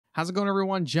How's it going,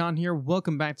 everyone? John here.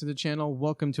 Welcome back to the channel.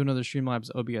 Welcome to another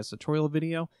Streamlabs OBS tutorial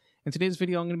video. In today's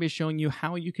video, I'm going to be showing you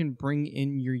how you can bring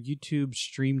in your YouTube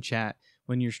stream chat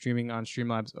when you're streaming on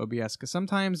Streamlabs OBS, because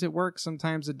sometimes it works,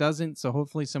 sometimes it doesn't. So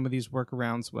hopefully some of these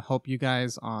workarounds will help you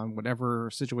guys on whatever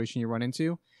situation you run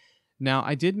into. Now,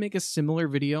 I did make a similar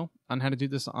video on how to do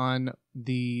this on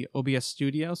the OBS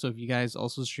Studio. So if you guys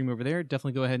also stream over there,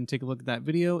 definitely go ahead and take a look at that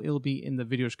video. It'll be in the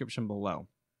video description below.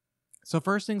 So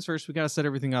first things first, we got to set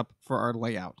everything up for our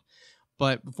layout.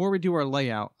 But before we do our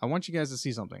layout, I want you guys to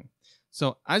see something.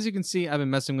 So as you can see, I've been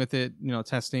messing with it,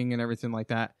 testing and everything like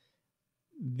that.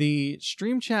 The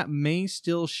stream chat may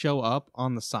still show up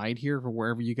on the side here for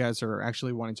wherever you guys are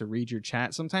actually wanting to read your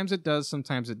chat. Sometimes it does,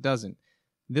 sometimes it doesn't.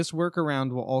 This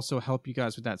workaround will also help you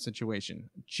guys with that situation.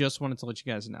 Just wanted to let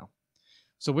you guys know.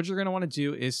 So what you're going to want to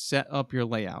do is set up your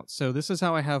layout. So this is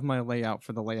how I have my layout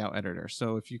for the layout editor.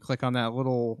 So if you click on that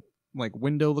little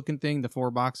window looking thing, the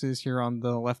 4 boxes here on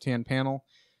the left hand panel,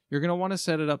 you're going to want to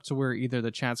set it up to where either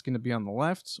the chat's going to be on the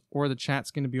left or the chat's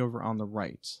going to be over on the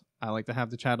right. I like to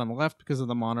have the chat on the left because of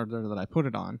the monitor that I put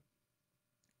it on.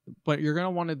 But you're going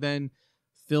to want to then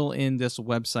fill in this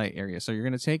website area. So you're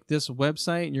going to take this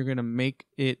website and you're going to make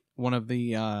it one of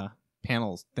the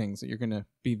panels things that you're going to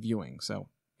be viewing. So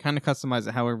kind of customize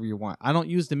it however you want. I don't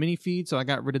use the mini feed, so I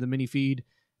got rid of the mini feed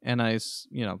and I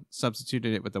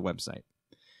substituted it with the website.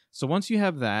 So once you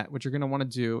have that, what you're going to want to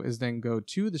do is then go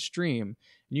to the stream,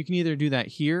 and you can either do that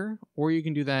here or you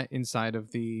can do that inside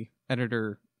of the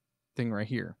editor thing right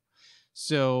here.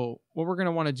 So what we're going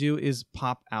to want to do is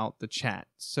pop out the chat.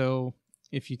 So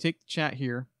if you take the chat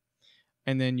here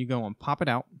and then you go and pop it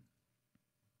out,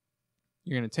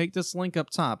 you're going to take this link up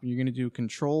top and you're going to do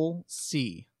Control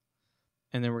C.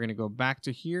 And then we're going to go back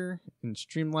to here in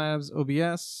Streamlabs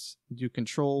OBS, do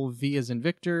Control V as in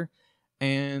Victor,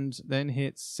 and then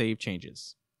hit Save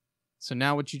Changes. So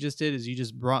now what you just did is you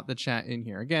just brought the chat in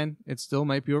here. Again, it still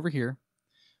might be over here,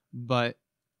 but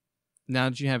now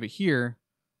that you have it here,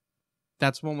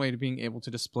 that's one way to being able to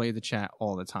display the chat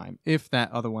all the time if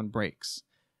that other one breaks.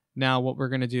 Now what we're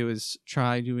going to do is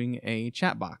try doing a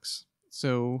chat box.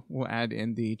 So we'll add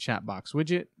in the chat box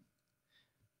widget,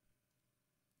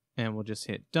 and we'll just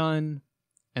hit Done.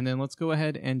 And then let's go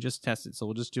ahead and just test it. So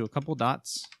we'll just do a couple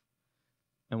dots,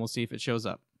 and we'll see if it shows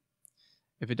up.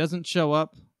 If it doesn't show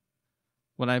up,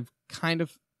 what I've kind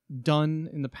of done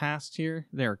in the past here,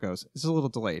 there it goes. It's a little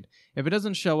delayed. If it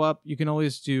doesn't show up, you can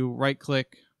always do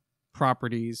right-click,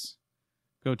 Properties,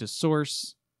 go to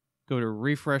Source, go to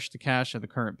Refresh the cache of the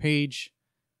current page,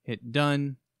 hit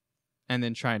Done, and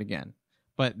then try it again.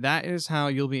 But that is how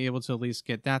you'll be able to at least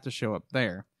get that to show up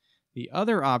there. The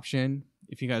other option,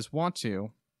 if you guys want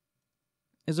to,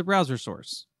 is a browser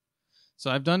source. So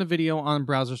I've done a video on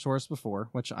browser source before,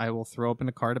 which I will throw up in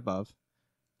a card above.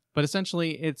 But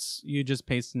essentially, it's you just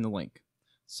paste in the link.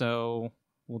 So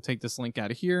we'll take this link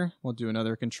out of here. We'll do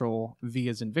another Control V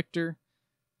as in Victor,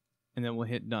 and then we'll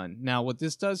hit Done. Now, what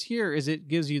this does here is it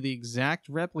gives you the exact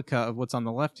replica of what's on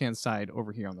the left-hand side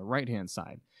over here on the right-hand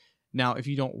side. Now, if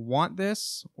you don't want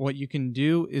this, what you can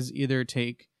do is either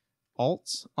take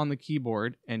Alt on the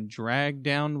keyboard and drag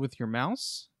down with your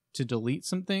mouse to delete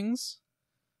some things.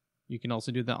 You can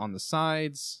also do that on the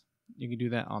sides. You can do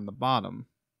that on the bottom.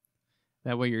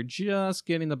 That way you're just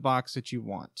getting the box that you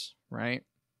want, right?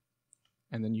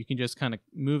 And then you can just kind of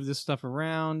move this stuff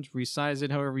around, resize it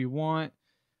however you want.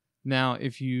 Now,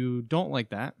 if you don't like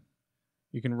that,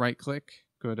 you can right-click,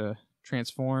 go to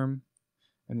Transform,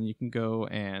 and then you can go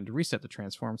and reset the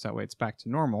transform so that way it's back to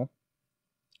normal.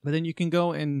 But then you can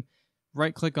go and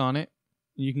right-click on it.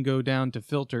 You can go down to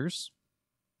Filters.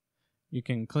 You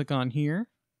can click on here.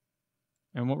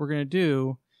 And what we're going to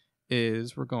do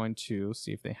is we're going to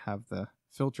see if they have the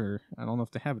filter. I don't know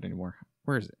if they have it anymore.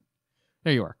 Where is it?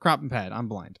 There you are. Crop and pad. I'm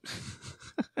blind.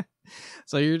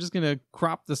 So you're just going to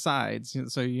crop the sides.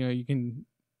 So, you can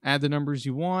add the numbers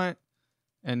you want.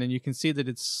 And then you can see that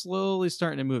it's slowly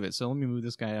starting to move it. So let me move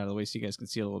this guy out of the way so you guys can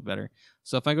see it a little better.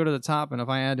 So if I go to the top and if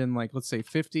I add in let's say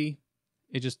 50,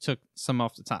 it just took some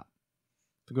off the top.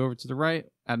 If I go over to the right,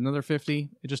 add another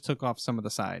 50, it just took off some of the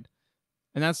side.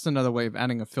 And that's another way of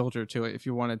adding a filter to it if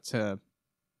you wanted to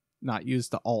not use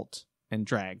the Alt and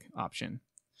drag option.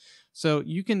 So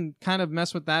you can kind of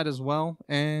mess with that as well.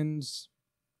 And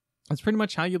that's pretty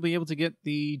much how you'll be able to get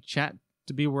the chat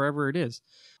to be wherever it is.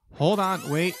 Hold on,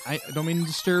 wait, I don't mean to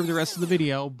disturb the rest of the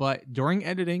video, but during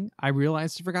editing, I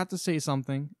realized I forgot to say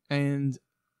something, and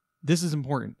this is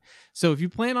important. So if you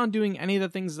plan on doing any of the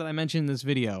things that I mentioned in this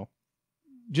video,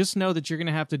 just know that you're going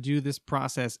to have to do this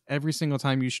process every single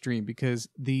time you stream, because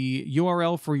the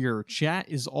URL for your chat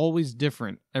is always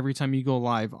different every time you go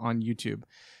live on YouTube.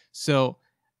 So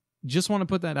just want to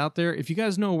put that out there. If you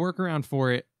guys know a workaround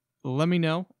for it, let me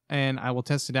know and I will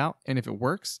test it out. And if it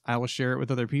works, I will share it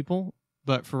with other people.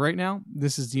 But for right now,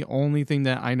 this is the only thing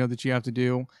that I know that you have to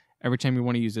do every time you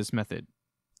want to use this method.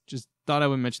 Just thought I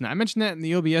would mention that. I mentioned that in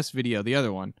the OBS video, the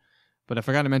other one, but I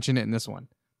forgot to mention it in this one.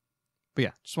 But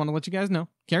yeah, just want to let you guys know.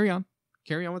 Carry on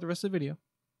with the rest of the video.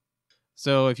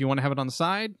 So if you want to have it on the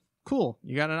side, cool.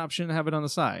 You got an option to have it on the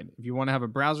side. If you want to have a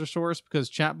browser source because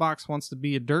chatbox wants to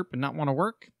be a derp and not want to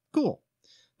work, cool.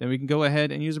 Then we can go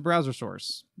ahead and use a browser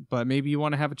source. But maybe you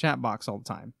want to have a chatbox all the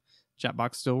time.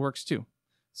 Chatbox still works too.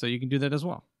 So you can do that as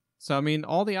well. So, I mean,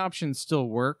 all the options still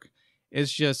work.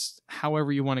 It's just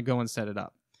however you want to go and set it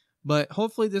up. But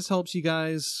hopefully this helps you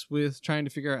guys with trying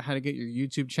to figure out how to get your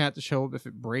YouTube chat to show up if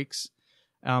it breaks.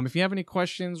 If you have any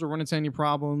questions or run into any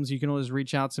problems, you can always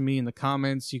reach out to me in the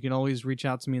comments. You can always reach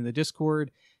out to me in the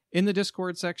Discord. In the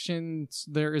Discord section,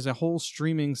 there is a whole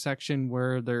streaming section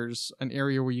where there's an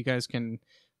area where you guys can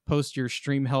post your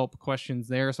stream help questions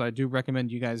there. So I do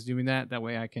recommend you guys doing that. That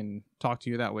way I can talk to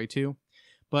you that way too.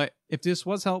 But if this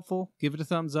was helpful, give it a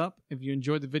thumbs up. If you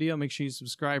enjoyed the video, make sure you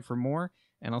subscribe for more.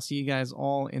 And I'll see you guys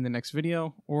all in the next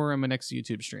video or in my next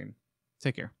YouTube stream.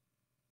 Take care.